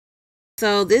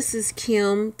So this is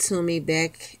Kim Toomey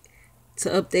back to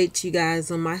update you guys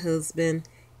on my husband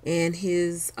and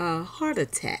his heart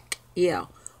attack. Yeah,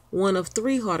 one of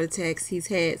 3 heart attacks he's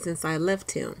had since I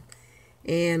left him.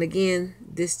 And again,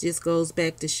 this just goes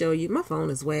back to show you my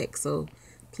phone is whack, so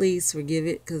please forgive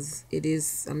it because it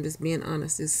is, I'm just being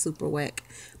honest, it's super whack.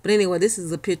 But anyway, this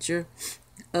is a picture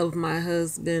of my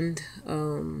husband.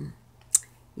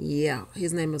 Yeah,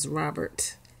 his name is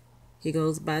Robert. He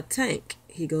goes by Tank.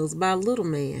 He goes by Little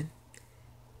Man.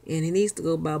 And he needs to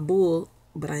go by Bull,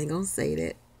 but I ain't gonna say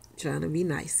that. I'm trying to be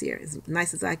nice here, as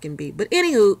nice as I can be. But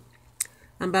anywho,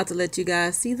 I'm about to let you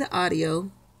guys see the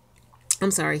audio.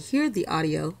 I'm sorry, hear the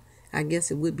audio. I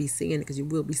guess it would be seeing it because you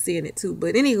will be seeing it too.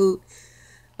 But anywho,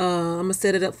 I'm gonna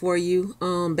set it up for you.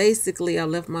 Basically, I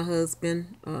left my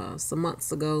husband some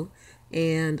months ago,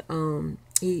 and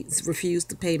he's refused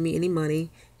to pay me any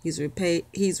money. He's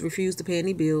refused to pay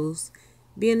any bills,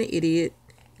 being an idiot,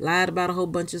 lied about a whole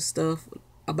bunch of stuff,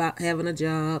 about having a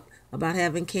job, about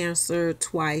having cancer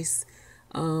twice,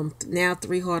 now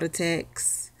 3 heart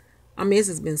attacks. I mean, this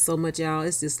has been so much, y'all.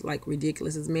 It's just like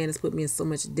ridiculous. This man has put me in so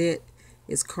much debt.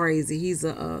 It's crazy. He's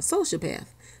a sociopath.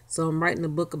 So I'm writing a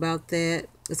book about that.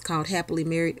 It's called Happily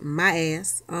Married My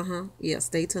Ass. Yeah,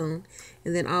 stay tuned.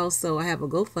 And then also I have a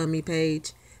GoFundMe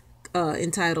page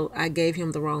entitled I Gave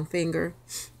Him the Wrong Finger.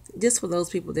 Just for those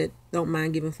people that don't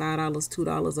mind giving $5, $2,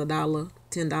 $1,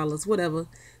 $10, whatever,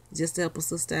 just to help a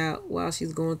sister out while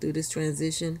she's going through this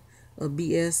transition of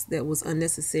BS that was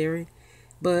unnecessary.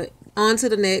 But on to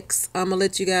the next. I'm gonna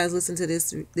let you guys listen to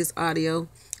this audio.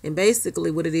 And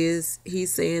basically what it is,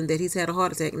 he's saying that he's had a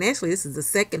heart attack. And actually this is the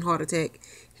 2nd heart attack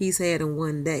he's had in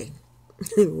one day.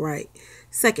 Right.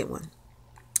 2nd one.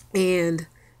 And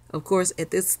of course,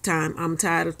 at this time, I'm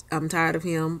tired of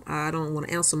him. I don't want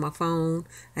to answer my phone.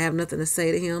 I have nothing to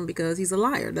say to him because he's a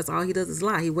liar. That's all he does is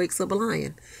lie. He wakes up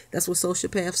lying. That's what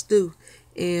sociopaths do.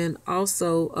 And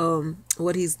also,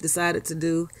 what he's decided to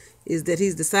do is that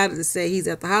he's decided to say he's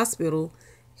at the hospital.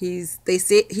 He's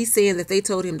saying that they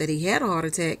told him that he had a heart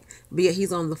attack, but yet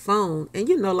he's on the phone. And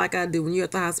you know, like I do, when you're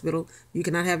at the hospital, you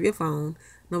cannot have your phone.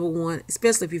 Number one,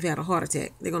 especially if you've had a heart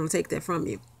attack, they're going to take that from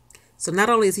you. So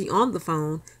not only is he on the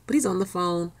phone, but he's on the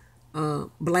phone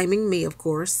blaming me, of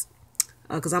course,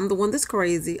 because I'm the one that's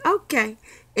crazy. Okay.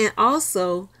 And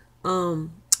also,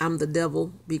 I'm the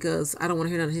devil because I don't want to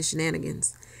hear none of his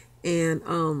shenanigans. And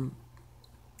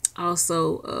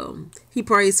also, he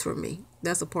prays for me.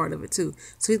 That's a part of it, too.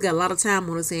 So he's got a lot of time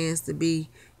on his hands to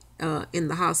be in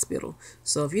the hospital.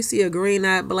 So if you see a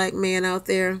green-eyed black man out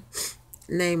there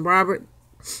named Robert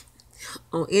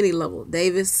on any level,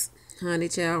 Davis, honey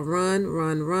child, run,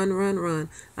 run, run, run, run.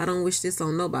 I don't wish this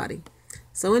on nobody.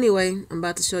 So anyway, I'm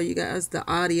about to show you guys the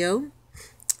audio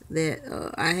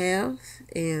that I have.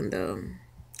 And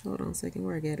hold on a second,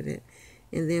 where I got it at.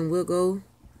 And then we'll go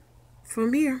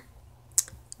from here.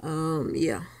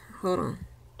 Yeah, hold on.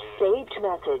 Saved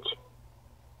message.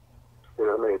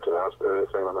 Yeah, I made it to the hospital. They're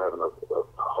saying I'm having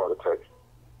a heart attack.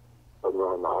 I'm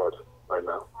running my heart right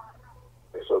now.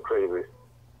 It's so crazy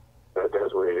that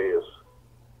that's what it is.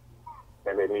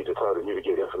 And they need to target you to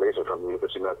get information from you, but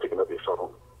you're not picking up your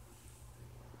phone.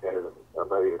 And I'm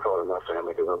not even calling my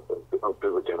family because I'm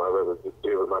through with them. I'd rather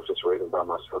deal with my situation by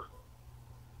myself.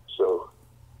 So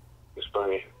it's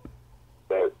funny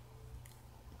that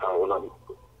when I'm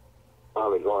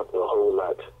finally going through a whole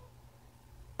lot,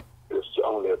 it's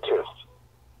only a test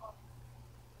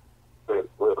that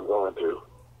what I'm going through.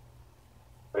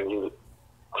 And you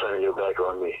turn your back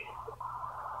on me.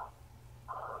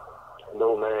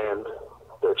 No man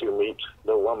that you meet,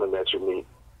 no woman that you meet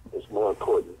is more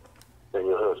important than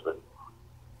your husband.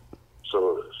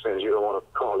 So since you don't want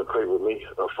to call and pray with me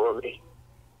or for me,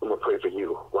 I'm going to pray for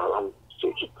you while I'm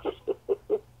sick.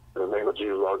 In the name of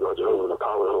Jesus, Lord God, Jehovah, and the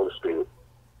power of the Holy Spirit,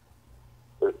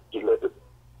 that you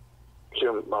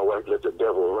let my wife let the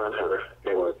devil run her,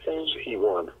 and he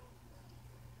won.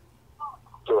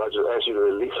 So I just ask you to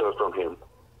release her from him,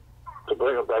 to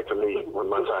bring her back to me when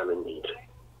my time in need.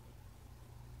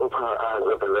 Open her eyes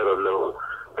up and let her know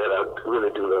that I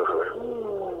really do love her.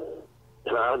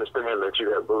 And I understand that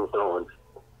you have moved on.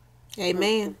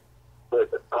 Amen.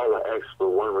 But all I ask for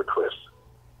one request,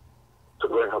 to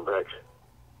bring her back,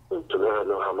 to let her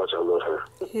know how much I love her.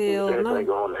 Hell if no. anything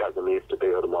going to happen to me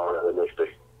today or tomorrow or the next day,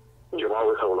 you can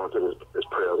always hold on to this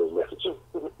prayer, this message.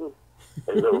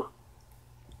 And know,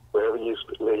 wherever you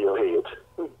lay your head,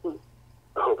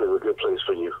 I hope it's a good place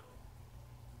for you.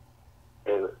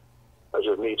 And I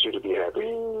just need you to be happy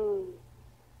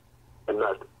and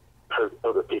not hurt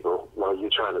other people while you're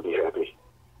trying to be happy.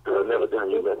 Because I've never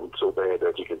done you nothing so bad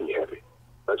that you can be happy.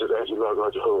 I just ask you, Lord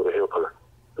God Jehovah, to help her,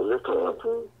 to lift her up,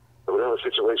 to whatever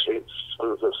situation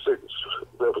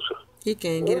He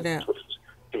can't get it out.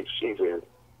 she's in.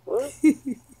 What?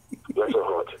 Bless her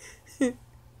heart.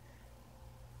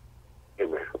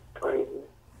 Amen.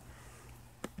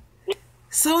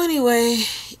 So anyway,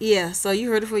 yeah, so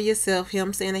you heard it for yourself.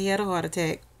 Him saying that he had a heart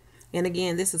attack. And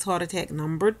again, this is heart attack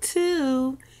number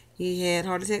 2. He had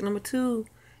heart attack number 2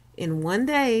 in one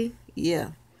day.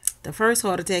 Yeah. The first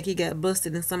heart attack, he got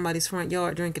busted in somebody's front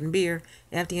yard drinking beer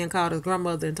after he had called his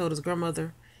grandmother and told his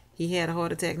grandmother he had a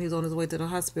heart attack and he was on his way to the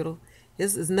hospital.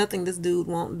 This is nothing this dude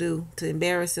won't do to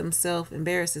embarrass himself,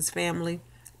 embarrass his family,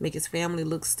 make his family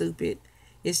look stupid.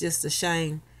 It's just a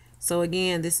shame. So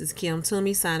again, this is Kim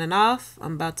Toomey signing off.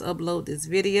 I'm about to upload this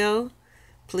video.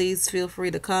 Please feel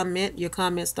free to comment. Your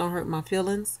comments don't hurt my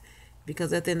feelings,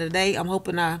 because at the end of the day, I'm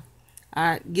hoping I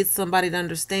get somebody to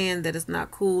understand that it's not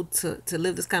cool to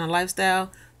live this kind of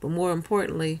lifestyle, but more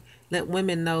importantly, let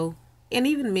women know, and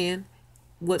even men,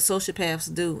 what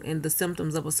sociopaths do. And the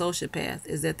symptoms of a sociopath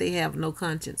is that they have no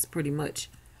conscience, pretty much.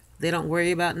 They don't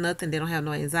worry about nothing. They don't have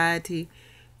no anxiety.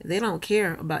 They don't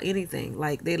care about anything.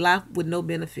 Like, they life with no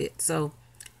benefit. So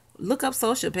look up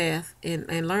sociopath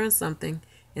and learn something,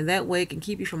 and that way it can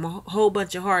keep you from a whole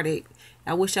bunch of heartache.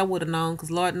 I wish I would have known,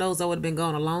 because Lord knows I would have been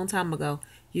gone a long time ago.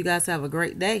 You guys have a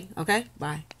great day. Okay?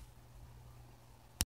 Bye.